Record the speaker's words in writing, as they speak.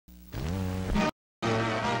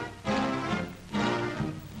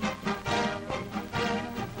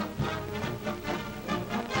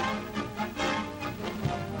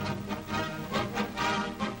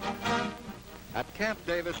Camp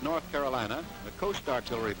Davis, North Carolina, the Coast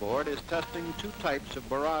Artillery Board is testing two types of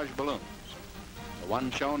barrage balloons. The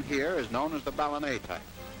one shown here is known as the Bulletin type.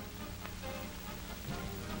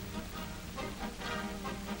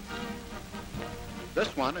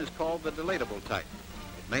 This one is called the dilatable type.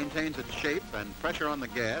 It maintains its shape and pressure on the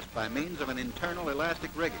gas by means of an internal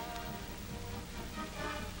elastic rigging.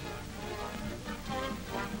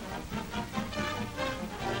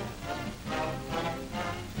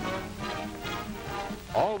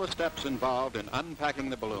 All the steps involved in unpacking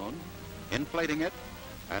the balloon, inflating it,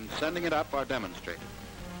 and sending it up are demonstrated.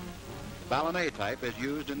 The Bulletin type is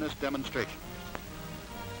used in this demonstration.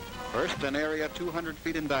 First, an area 200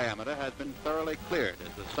 feet in diameter has been thoroughly cleared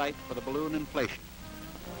as the site for the balloon inflation.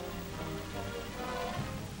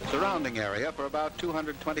 The surrounding area for about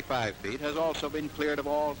 225 feet has also been cleared of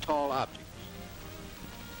all tall objects.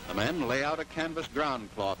 The men lay out a canvas ground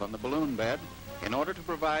cloth on the balloon bed in order to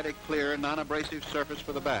provide a clear, non-abrasive surface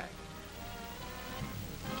for the bag.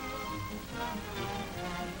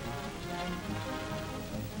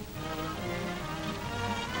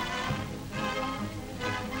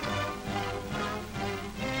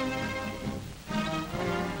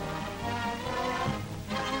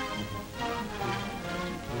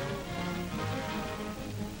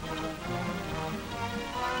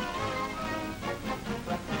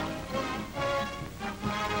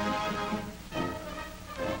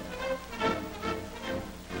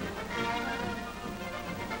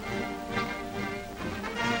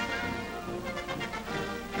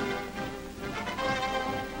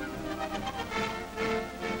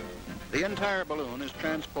 The entire balloon is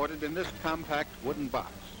transported in this compact wooden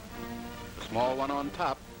box. The small one on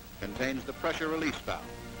top contains the pressure release valve.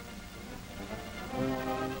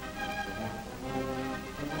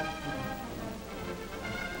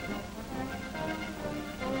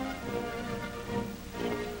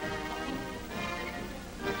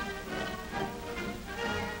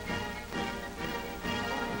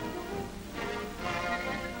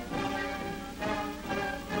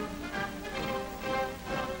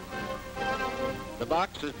 The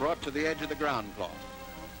box is brought to the edge of the ground cloth.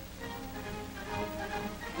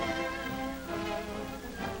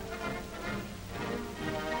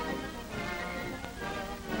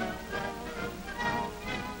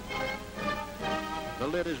 The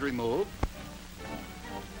lid is removed,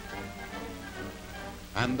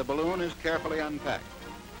 and the balloon is carefully unpacked.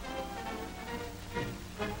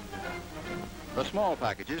 The small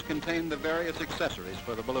packages contain the various accessories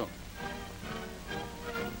for the balloon.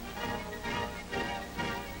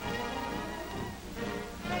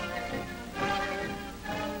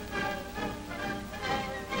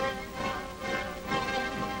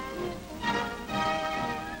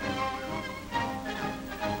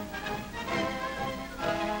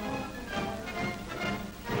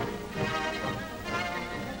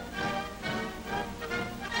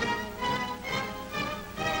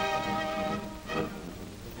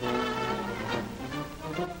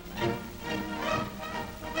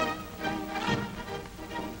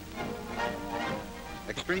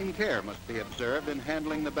 Extreme care must be observed in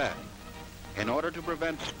handling the bag in order to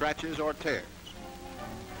prevent scratches or tears.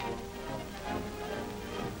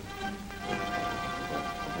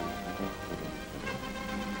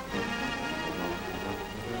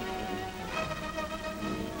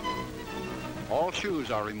 All shoes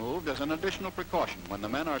are removed as an additional precaution when the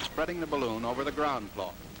men are spreading the balloon over the ground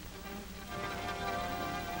cloth.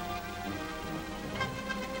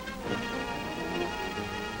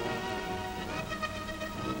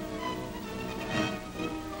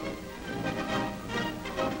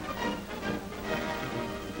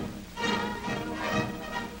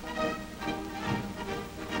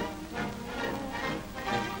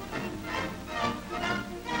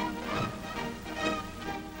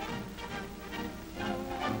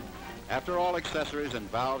 After all accessories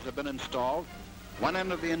and valves have been installed, one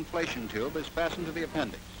end of the inflation tube is fastened to the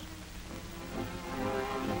appendix.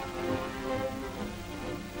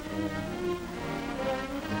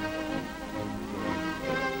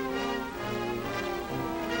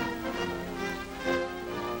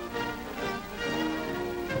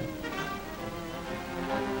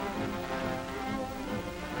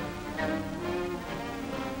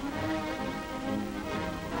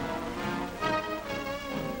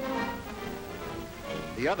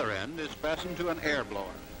 The other end is fastened to an air blower.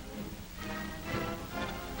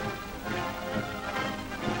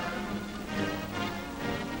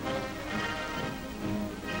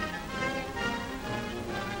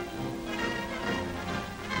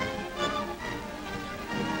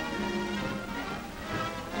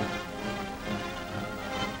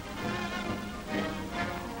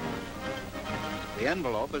 The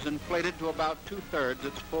envelope is inflated to about 2/3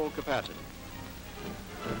 its full capacity.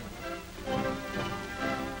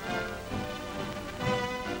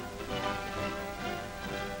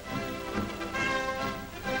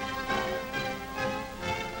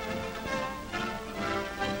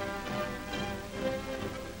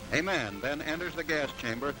 A man then enters the gas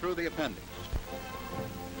chamber through the appendix.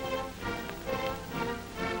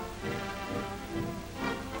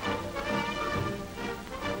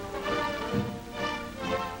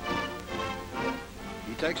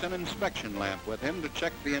 He takes an inspection lamp with him to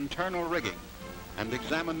check the internal rigging and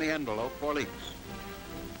examine the envelope for leaks.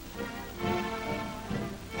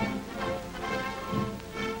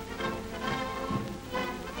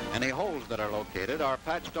 Any holes that are located are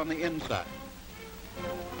patched on the inside.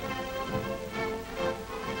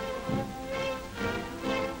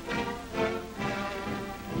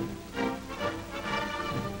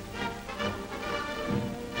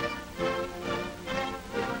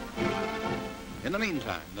 In the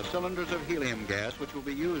meantime, the cylinders of helium gas which will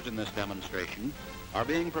be used in this demonstration are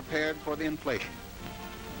being prepared for the inflation.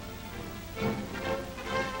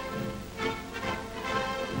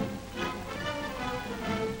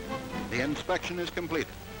 The inspection is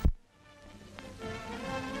completed.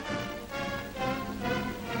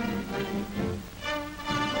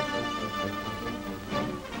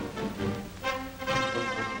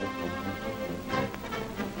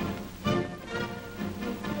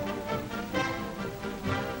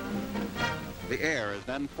 The air is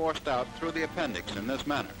then forced out through the appendix in this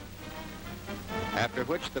manner, after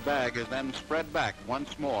which the bag is then spread back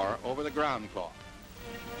once more over the ground cloth.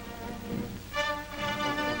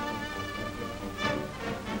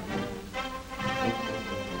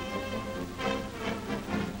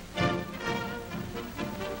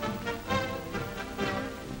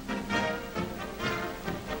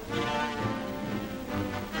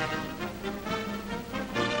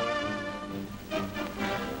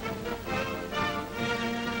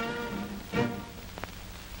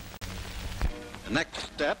 The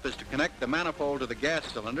next step is to connect the manifold to the gas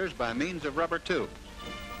cylinders by means of rubber tubes.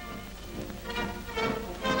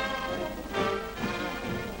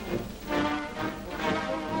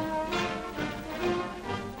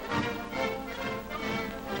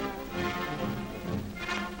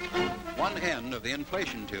 One end of the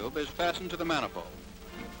inflation tube is fastened to the manifold.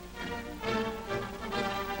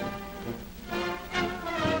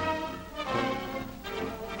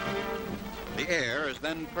 The air is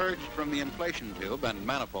then purged from the inflation tube and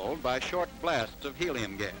manifold by short blasts of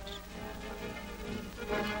helium gas.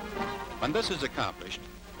 When this is accomplished,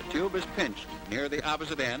 the tube is pinched near the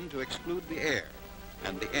opposite end to exclude the air,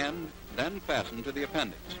 and the end then fastened to the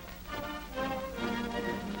appendix.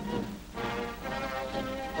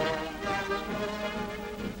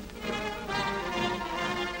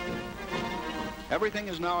 Everything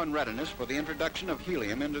is now in readiness for the introduction of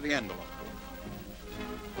helium into the envelope.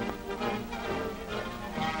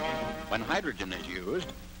 When hydrogen is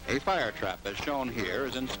used, a fire trap, as shown here,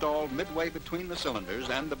 is installed midway between the cylinders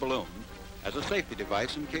and the balloon as a safety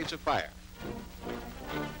device in case of fire.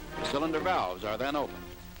 The cylinder valves are then opened.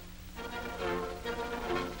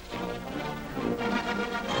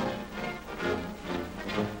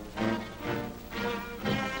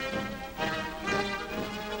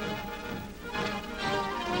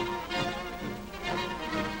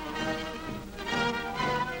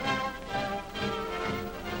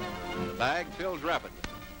 Bag fills rapidly.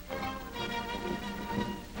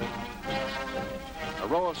 A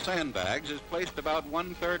row of sandbags is placed about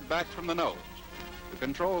 1/3 back from the nose to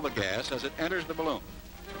control the gas as it enters the balloon.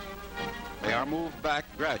 They are moved back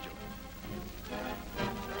gradually.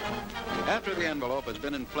 After the envelope has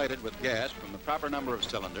been inflated with gas from the proper number of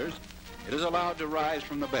cylinders, it is allowed to rise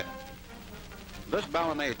from the bed. This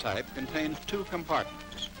ballonnet type contains 2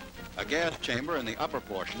 compartments, a gas chamber in the upper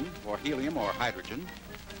portion for helium or hydrogen,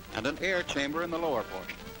 and an air chamber in the lower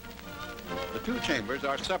portion. The 2 chambers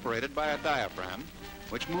are separated by a diaphragm,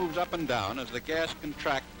 which moves up and down as the gas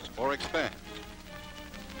contracts or expands.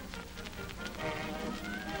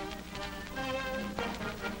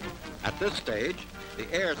 At this stage,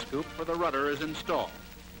 the air scoop for the rudder is installed.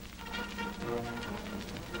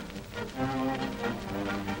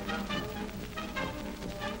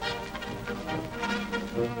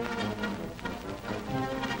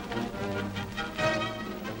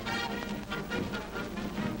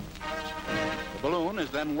 The balloon is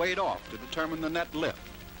then weighed off to determine the net lift.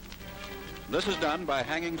 This is done by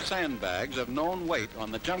hanging sandbags of known weight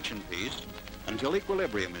on the junction piece until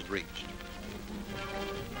equilibrium is reached.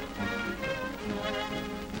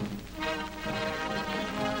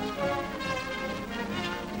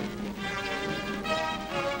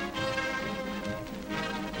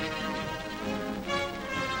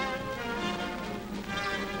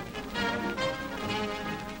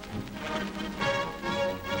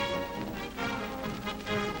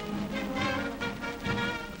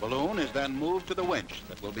 is then moved to the winch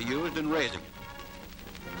that will be used in raising it.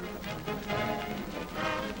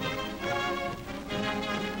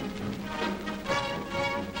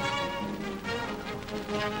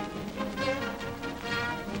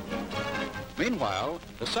 Meanwhile,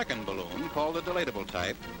 the second balloon, called the dilatable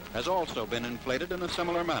type, has also been inflated in a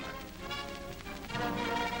similar manner.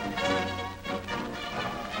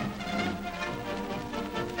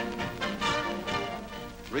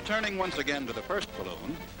 Returning once again to the first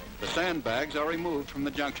balloon, the sandbags are removed from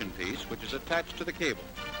the junction piece, which is attached to the cable.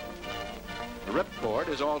 The ripcord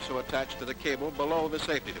is also attached to the cable below the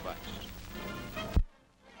safety device.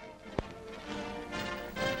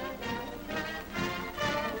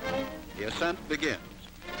 The ascent begins.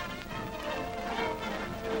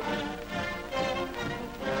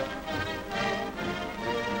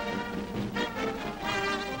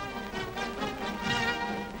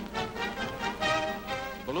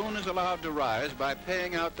 The balloon is allowed to rise by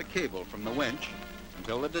paying out the cable from the winch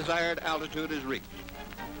until the desired altitude is reached.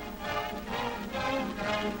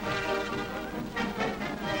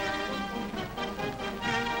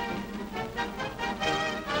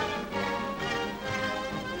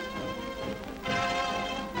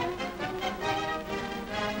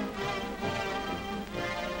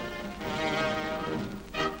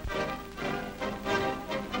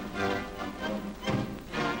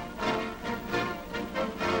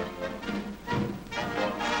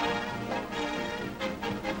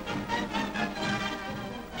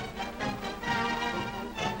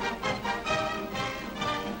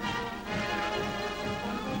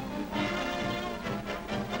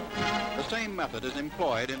 The same method is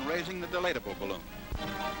employed in raising the dilatable balloon.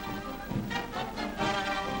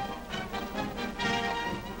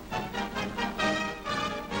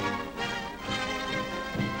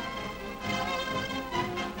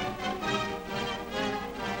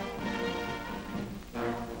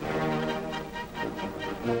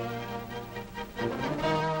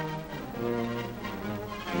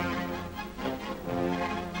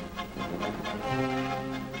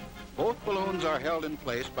 Both balloons are held in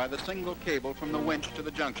place by the single cable from the winch to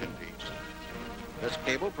the junction piece. This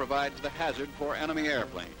cable provides the hazard for enemy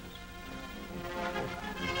airplanes.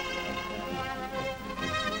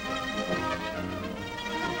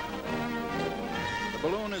 The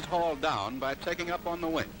balloon is hauled down by taking up on the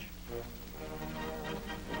winch.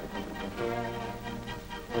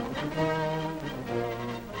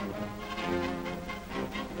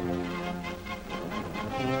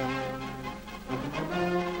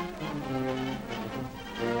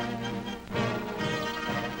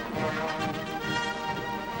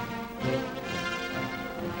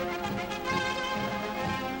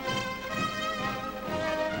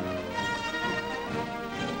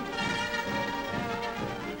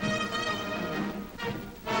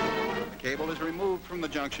 The cable is removed from the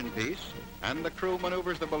junction piece, and the crew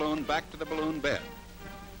maneuvers the balloon back to the balloon bed.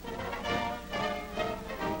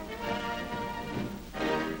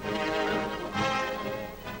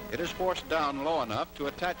 It is forced down low enough to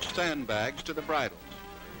attach sandbags to the bridles.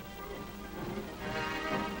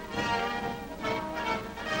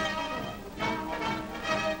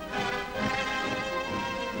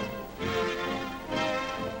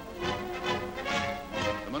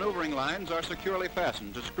 The maneuvering lines are securely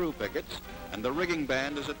fastened to screw pickets, and the rigging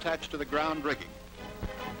band is attached to the ground rigging.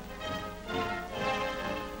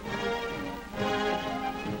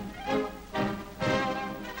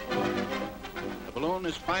 The balloon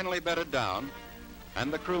is finally bedded down,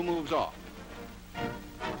 and the crew moves off.